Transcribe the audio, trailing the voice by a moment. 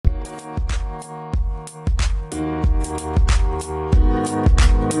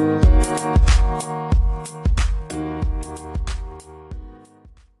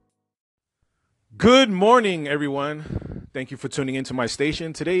Good morning, everyone. Thank you for tuning into my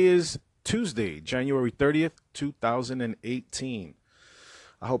station. Today is Tuesday, January 30th, 2018.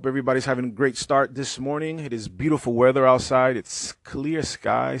 I hope everybody's having a great start this morning. It is beautiful weather outside. It's clear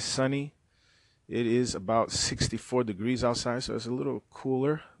sky, sunny. It is about 64 degrees outside, so it's a little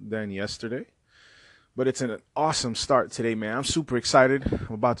cooler than yesterday. But it's an awesome start today, man. I'm super excited.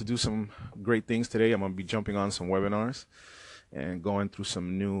 I'm about to do some great things today. I'm going to be jumping on some webinars and going through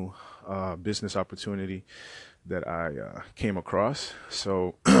some new business opportunity that I came across.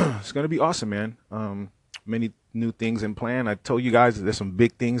 So it's going to be awesome, man. Many new things in plan. I told you guys that there's some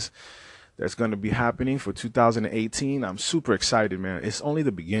big things that's going to be happening for 2018. I'm super excited, man. It's only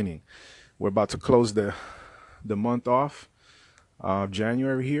the beginning. We're about to close the month off of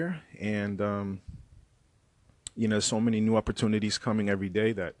January here. And, there's so many new opportunities coming every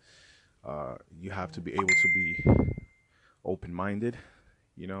day that you have to be able to be open-minded,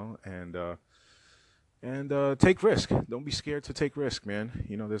 and take risk. Don't be scared to take risk, man.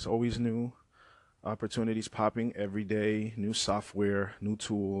 There's always new opportunities popping every day, new software, new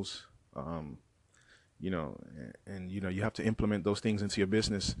tools, and you have to implement those things into your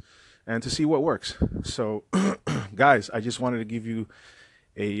business and to see what works. So, guys, I just wanted to give you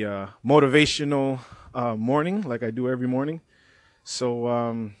a motivational morning like I do every morning.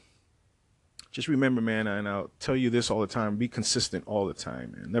 So, just remember, man, and I'll tell you this all the time, be consistent all the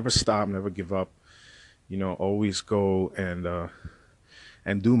time, man. Never stop, never give up. Always go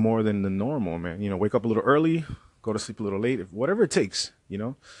and do more than the normal, man. Wake up a little early, go to sleep a little late, whatever it takes,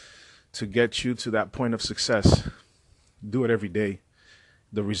 to get you to that point of success. Do it every day.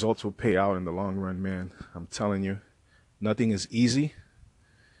 The results will pay out in the long run, man. I'm telling you, nothing is easy.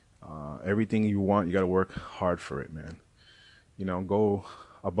 Everything you want, you got to work hard for it, man. Go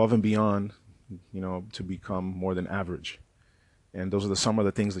above and beyond, to become more than average. And those are some of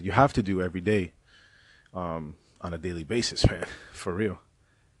the things that you have to do every day, on a daily basis, man, for real.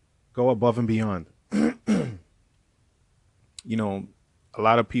 Go above and beyond. A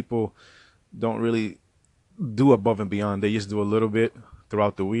lot of people don't really do above and beyond. They just do a little bit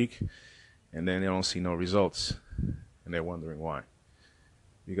throughout the week, and then they don't see no results, and they're wondering why.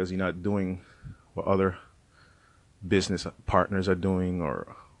 Because you're not doing what other business partners are doing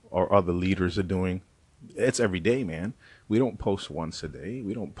or other leaders are doing. It's every day, man. We don't post once a day.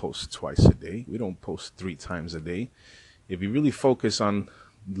 We don't post twice a day. We don't post 3 times a day. If you really focus on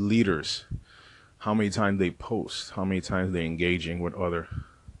leaders, how many times they post, how many times they're engaging with other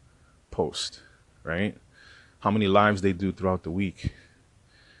posts, right? How many lives they do throughout the week,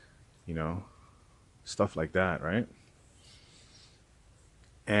 stuff like that, right?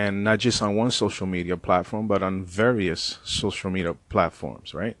 And not just on one social media platform, but on various social media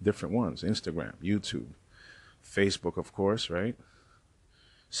platforms, right? Different ones, Instagram, YouTube, Facebook, of course, right?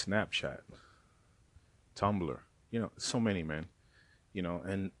 Snapchat, Tumblr, so many, man,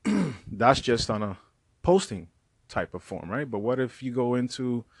 and that's just on a posting type of form, right? But what if you go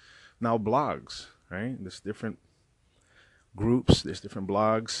into now blogs, right? There's different groups, there's different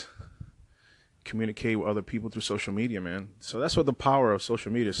blogs. Communicate with other people through social media, man. So that's what the power of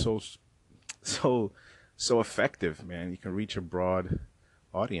social media is so effective, man. You can reach a broad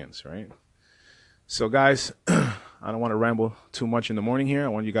audience, right? So, guys, I don't want to ramble too much in the morning here. I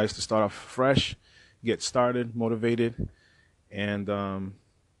want you guys to start off fresh, get started, motivated, and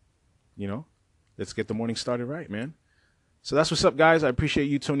let's get the morning started right, man. So that's what's up, guys. I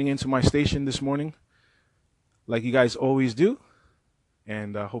appreciate you tuning into my station this morning, like you guys always do.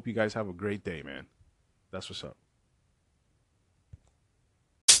 And I hope you guys have a great day, man. That's what's up.